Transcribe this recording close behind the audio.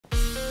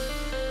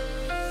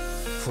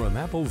From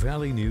Apple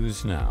Valley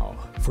News Now,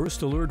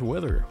 First Alert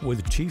Weather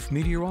with Chief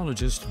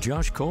Meteorologist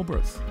Josh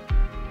Colberth.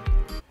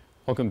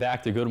 Welcome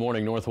back to Good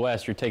Morning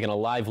Northwest. You're taking a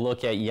live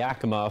look at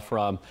Yakima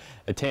from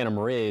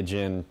Tanum Ridge,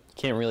 and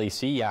can't really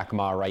see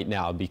Yakima right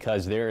now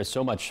because there is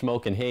so much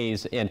smoke and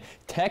haze. And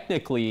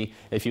technically,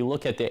 if you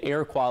look at the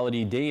air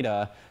quality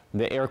data,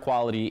 the air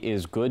quality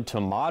is good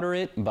to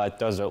moderate, but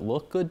does it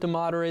look good to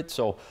moderate?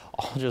 So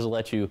I'll just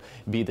let you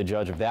be the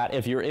judge of that.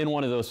 If you're in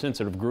one of those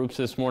sensitive groups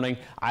this morning,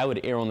 I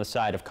would err on the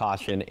side of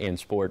caution and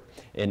sport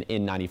an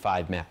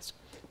N95 mask.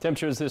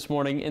 Temperatures this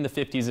morning in the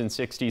 50s and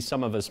 60s.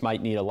 Some of us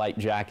might need a light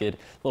jacket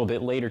a little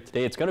bit later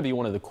today. It's going to be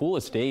one of the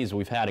coolest days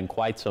we've had in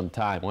quite some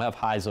time. We'll have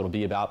highs that'll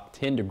be about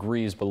 10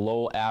 degrees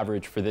below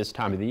average for this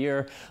time of the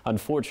year.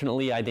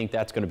 Unfortunately, I think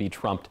that's going to be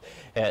trumped,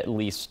 at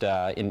least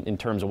in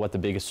terms of what the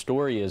biggest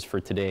story is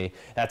for today.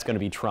 That's going to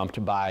be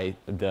trumped by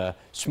the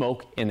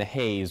smoke and the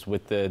haze,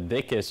 with the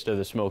thickest of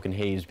the smoke and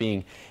haze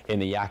being in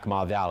the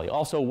Yakima Valley.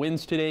 Also,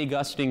 winds today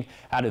gusting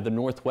out of the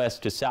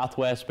northwest to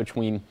southwest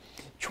between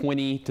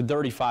 20 to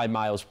 35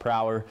 miles per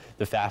hour,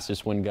 the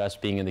fastest wind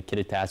gust being in the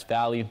Kittitas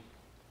Valley.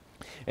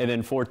 And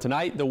then for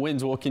tonight, the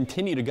winds will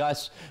continue to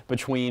gust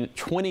between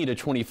 20 to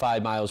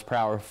 25 miles per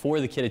hour for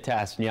the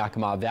Kittitas and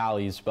Yakima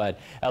Valleys, but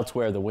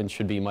elsewhere the winds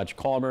should be much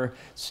calmer.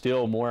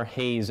 Still more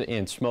haze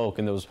and smoke,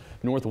 and those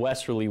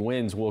northwesterly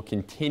winds will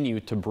continue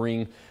to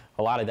bring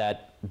a lot of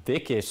that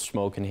thickish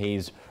smoke and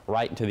haze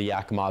right into the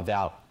Yakima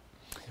Valley.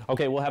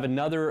 Okay, we'll have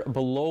another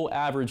below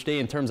average day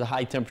in terms of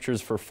high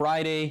temperatures for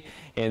Friday,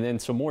 and then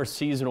some more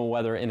seasonal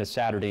weather into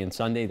Saturday and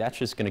Sunday. That's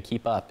just going to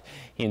keep up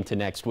into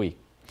next week.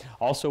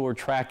 Also, we're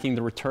tracking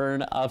the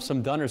return of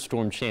some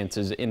thunderstorm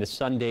chances into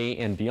Sunday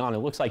and beyond. It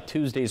looks like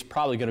Tuesday is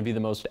probably going to be the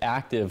most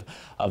active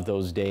of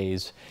those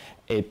days.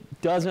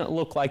 It doesn't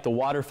look like the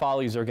water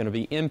follies are going to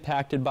be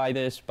impacted by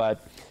this,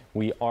 but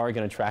we are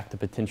going to track the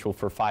potential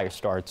for fire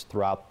starts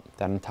throughout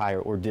that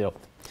entire ordeal.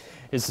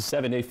 It's the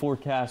 7-day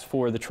forecast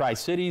for the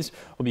Tri-Cities.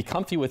 We'll be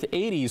comfy with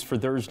 80s for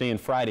Thursday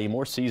and Friday,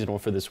 more seasonal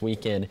for this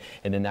weekend,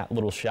 and then that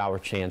little shower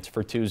chance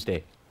for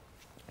Tuesday.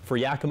 For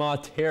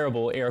Yakima,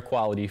 terrible air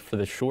quality for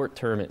the short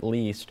term at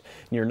least,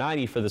 near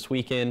 90 for this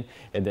weekend,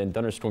 and then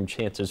thunderstorm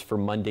chances for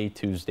Monday,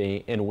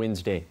 Tuesday, and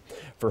Wednesday.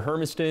 For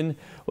Hermiston,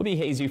 we'll be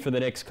hazy for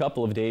the next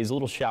couple of days, a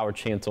little shower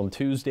chance on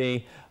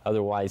Tuesday,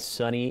 otherwise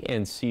sunny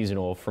and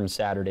seasonal from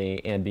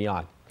Saturday and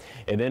beyond.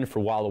 And then for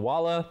Walla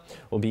Walla,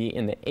 we'll be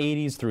in the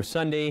 80s through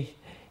Sunday,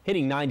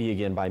 hitting 90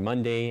 again by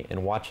Monday,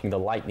 and watching the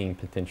lightning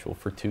potential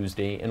for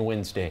Tuesday and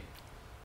Wednesday.